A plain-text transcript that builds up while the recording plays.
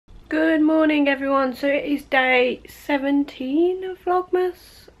Good morning everyone. So it is day 17 of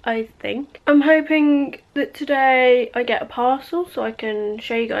Vlogmas, I think. I'm hoping that today I get a parcel so I can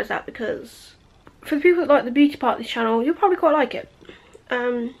show you guys that, because for the people that like the beauty part of this channel, you'll probably quite like it.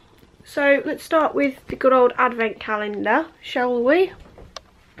 So let's start with the good old advent calendar, shall we?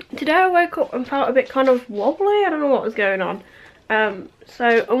 Today I woke up and felt a bit kind of wobbly. I don't know what was going on.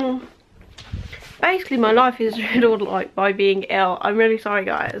 Basically my life is riddled like by being ill. I'm really sorry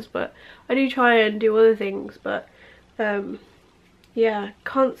guys, but I do try and do other things, but yeah,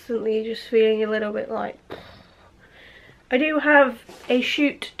 constantly just feeling a little bit like. I do have a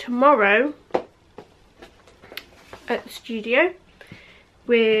shoot tomorrow at the studio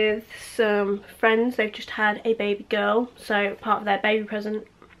with some friends. They've just had a baby girl, so part of their baby present,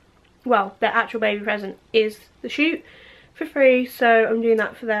 well, their actual baby present is the shoot for free, so I'm doing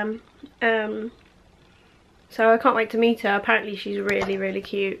that for them. So I can't wait to meet her. Apparently she's really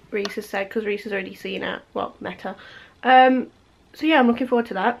cute, Reese has said, because Reese has already seen her, well, met her. So yeah, I'm looking forward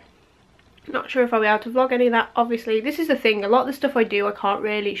to that. Not sure if I'll be able to vlog any of that. Obviously, this is the thing, a lot of the stuff I do I can't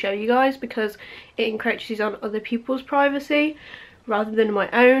really show you guys because it encroaches on other people's privacy rather than my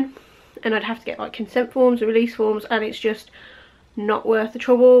own, and I'd have to get like consent forms, release forms, and it's just not worth the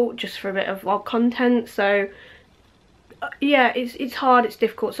trouble just for a bit of vlog content. So yeah, it's hard, it's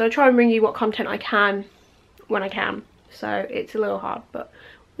difficult, so I try and bring you what content I can when I can, so it's a little hard, but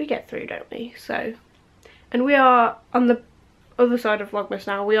we get through, don't we? So, and we are on the other side of Vlogmas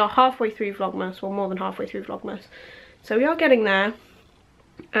now. We are halfway through Vlogmas, well, more than halfway through Vlogmas, so we are getting there,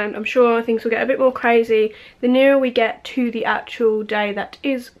 and I'm sure things will get a bit more crazy the nearer we get to the actual day that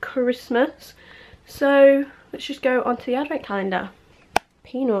is Christmas. So let's just go onto the advent calendar.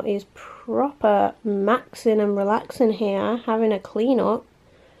 Peanut is proper maxing and relaxing here, having a clean up.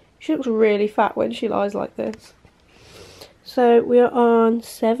 She looks really fat when she lies like this. So we are on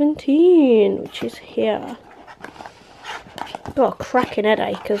 17, which is here. Got a cracking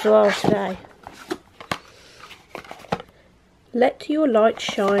headache as well today. Let your light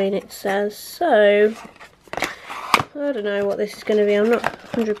shine, it says. So I don't know what this is going to be. I'm not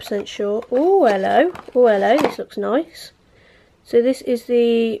 100% sure. Oh, hello. Oh, hello. This looks nice. So this is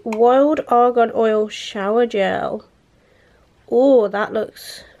the Wild Argan Oil Shower Gel. Oh, that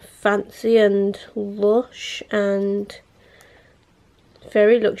looks fancy and lush and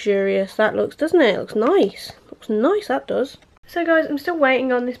very luxurious. That looks, doesn't it? It looks nice. Looks nice, that does. So guys, I'm still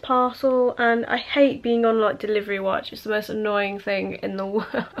waiting on this parcel, and I hate being on like delivery watch. It's the most annoying thing in the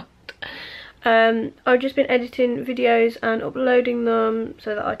world. I've just been editing videos and uploading them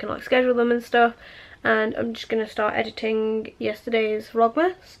so that I can like schedule them and stuff, and I'm just going to start editing yesterday's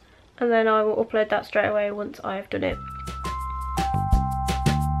Vlogmas, and then I will upload that straight away once I've done it.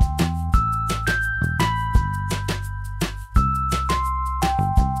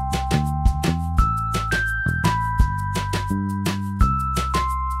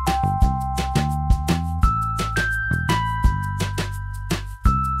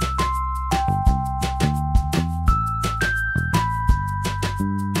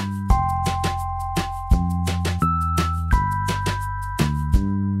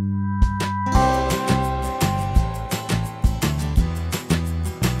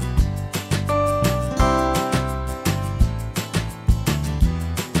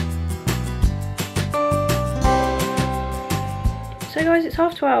 So guys, it's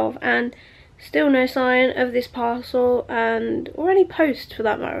 12:30 and still no sign of this parcel, and or any post for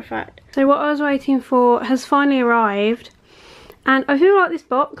that matter of fact. So what I was waiting for has finally arrived, and I feel like this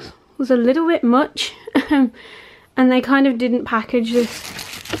box was a little bit much and they kind of didn't package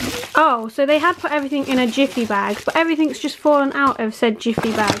this. Oh, so they had put everything in a jiffy bag, but everything's just fallen out of said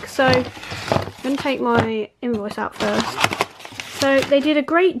jiffy bag. So I'm going to take my invoice out first. So they did a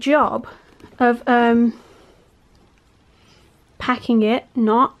great job of packing it,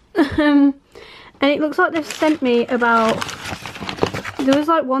 not and it looks like they've sent me about, there was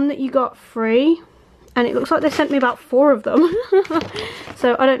like one that you got free, and it looks like they sent me about 4 of them.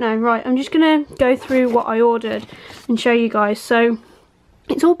 So I don't know. Right, I'm just gonna go through what I ordered and show you guys. So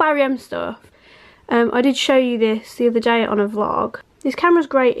it's all Barry M stuff. I did show you this the other day on a vlog. This camera's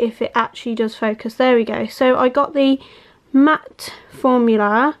great if it actually does focus. There we go. So I got the matte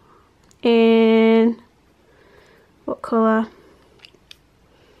formula in, what colour?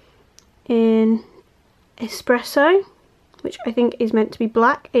 In espresso, which I think is meant to be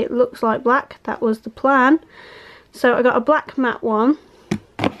black. It looks like black, that was the plan. So I got a black matte one.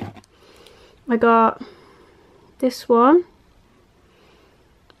 I got this one,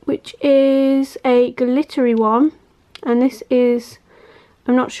 which is a glittery one, and this is,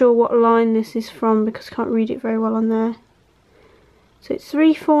 I'm not sure what line this is from because I can't read it very well on there. So it's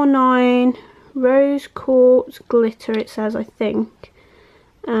 349 rose quartz glitter, it says, I think.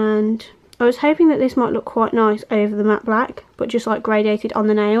 And I was hoping that this might look quite nice over the matte black, but just like gradated on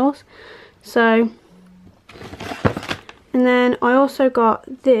the nails. So, and then I also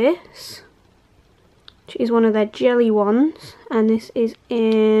got this, which is one of their jelly ones, and this is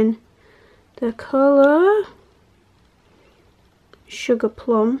in the colour Sugar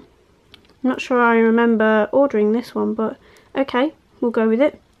Plum. I'm not sure I remember ordering this one, but okay, we'll go with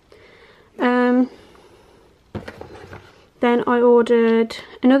it. Then I ordered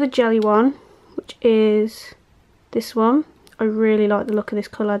another jelly one, which is this one. I really like the look of this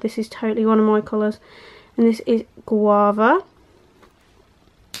colour. This is totally one of my colours. And this is Guava.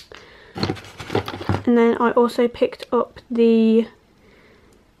 And then I also picked up the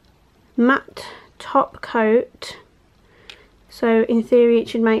matte top coat. So in theory it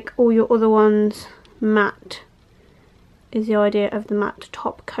should make all your other ones matte, is the idea of the matte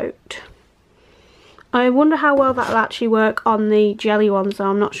top coat. I wonder how well that'll actually work on the jelly ones though.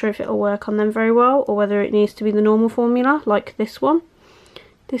 I'm not sure if it'll work on them very well, or whether it needs to be the normal formula like this one.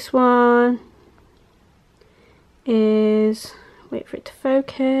 This one is, wait for it to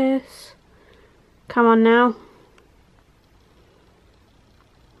focus, come on now,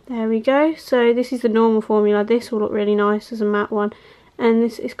 there we go. So this is the normal formula. This will look really nice as a matte one, and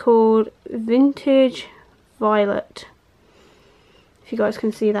this is called Vintage Violet. If you guys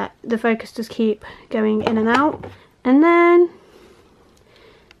can see that, the focus does keep going in and out. And then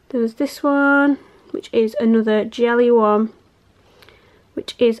there was this one, which is another jelly one,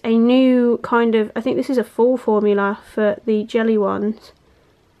 which is a new kind of, I think this is a full formula for the jelly ones.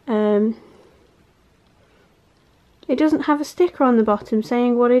 It doesn't have a sticker on the bottom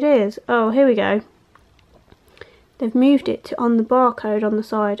saying what it is. Oh, here we go. They've moved it to on the barcode on the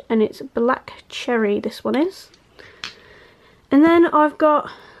side, and it's black cherry, this one is. And then I've got,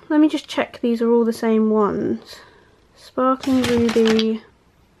 let me just check these are all the same ones. Sparkling Ruby,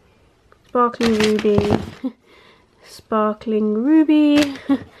 Sparkling Ruby, Sparkling Ruby,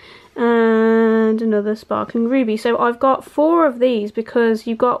 and another Sparkling Ruby. So I've got 4 of these because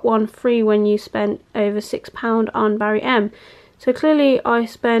you got one free when you spent over £6 on Barry M. So clearly I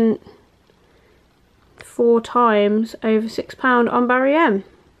spent 4 times over £6 on Barry M.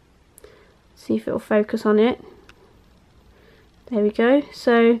 See if it'll focus on it. There we go.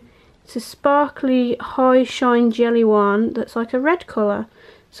 So it's a sparkly high shine jelly one that's like a red colour.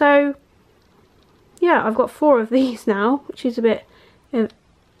 So yeah, I've got 4 of these now, which is a bit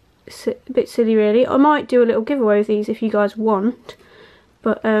silly really. I might do a little giveaway of these if you guys want,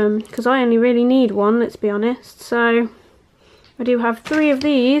 but because I only really need one, let's be honest. So I do have 3 of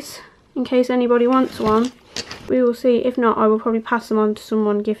these in case anybody wants one. We will see. If not, I will probably pass them on to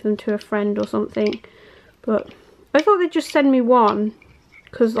someone, give them to a friend or something. But I thought they'd just send me one,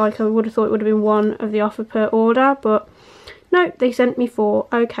 because like I would have thought it would have been one of the offer per order, but no, they sent me 4.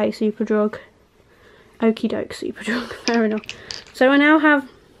 Okay, Superdrug. Okie doke, Superdrug. Fair enough. So I now have,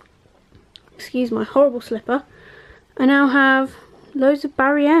 excuse my horrible slipper, I now have loads of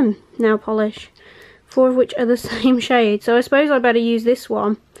Barry M nail polish, 4 of which are the same shade. So I suppose I better use this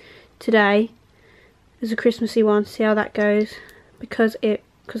one today as a Christmassy one, see how that goes, because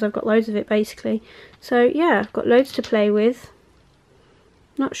I've got loads of it basically. So yeah, I've got loads to play with.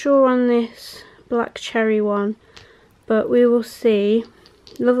 Not sure on this black cherry one, but we will see.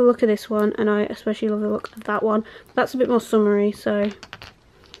 Love the look of this one, and I especially love the look of that one. That's a bit more summery, so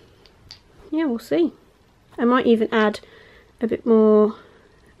yeah, we'll see. I might even add a bit more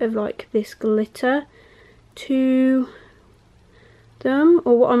of like this glitter to them,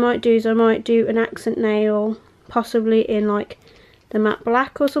 or what I might do is I might do an accent nail, possibly in like the matte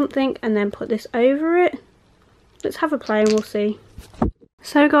black or something, and then put this over it. Let's have a play and we'll see.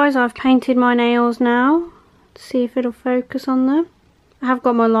 So guys, I've painted my nails now to see if it'll focus on them. I have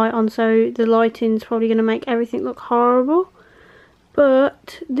got my light on, so the lighting's probably going to make everything look horrible,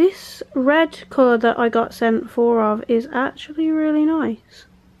 but this red colour that I got sent 4 of is actually really nice.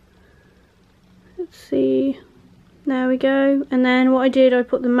 Let's see, there we go. And then what I did, I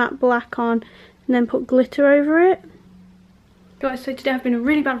put the matte black on and then put glitter over it. Guys, so today I've been a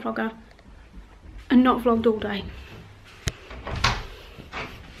really bad vlogger and not vlogged all day.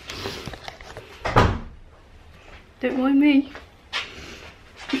 Don't mind me.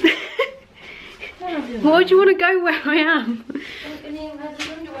 Why do you want to go where I am?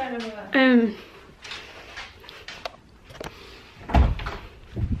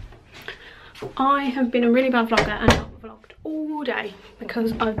 I have been a really bad vlogger and not vlogged all day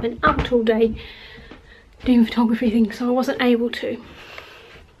because I've been out all day doing photography things, so I wasn't able to.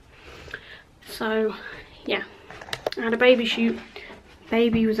 So yeah, I had a baby shoot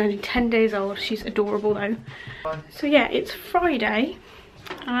baby was only 10 days old. She's adorable though. So yeah, it's Friday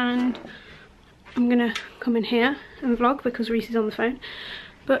and I'm gonna come in here and vlog because Reese is on the phone.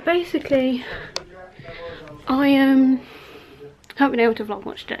 But basically, I haven't been able to vlog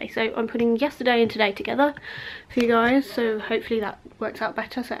much today, so I'm putting yesterday and today together for you guys, so hopefully that works out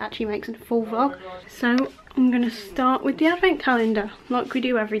better so it actually makes a full vlog. So I'm going to start with the advent calendar like we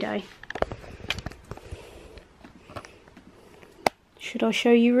do every day. Should I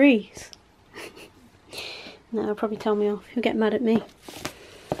show you Reese? No, he'll probably tell me off. He'll get mad at me.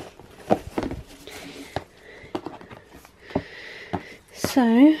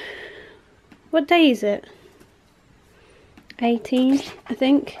 So, what day is it? 18, I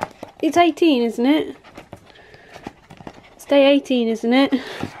think. It's 18, isn't it? It's day 18, isn't it?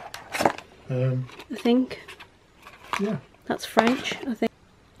 I think. Yeah. That's French, I think.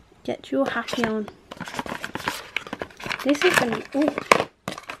 Get your happy on. This is gonna be... Oh.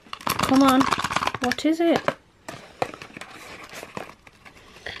 Come on. What is it?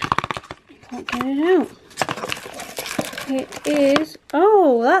 Can't get it out. It is...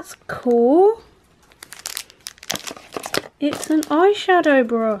 Oh, that's cool. It's an eyeshadow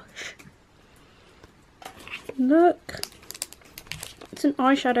brush. Look. It's an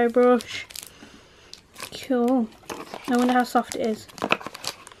eyeshadow brush. Cool. I wonder how soft it is.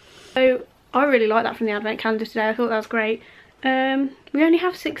 So, I really like that from the advent calendar today. I thought that was great. We only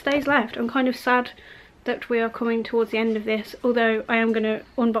have 6 days left. I'm kind of sad that we are coming towards the end of this, although I am going to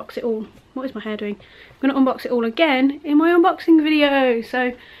unbox it all. What is my hair doing? I'm going to unbox it all again in my unboxing video,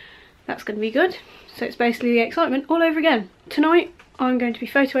 so that's going to be good. So it's basically the excitement all over again. Tonight I'm going to be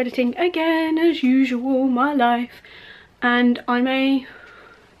photo editing again, as usual, my life, and I may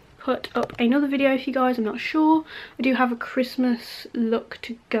put up another video for you guys, I'm not sure. I do have a Christmas look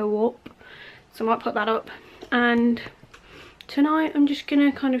to go up, so I might put that up, and tonight I'm just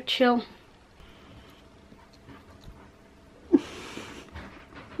going to kind of chill.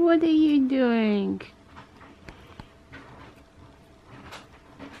 What are you doing?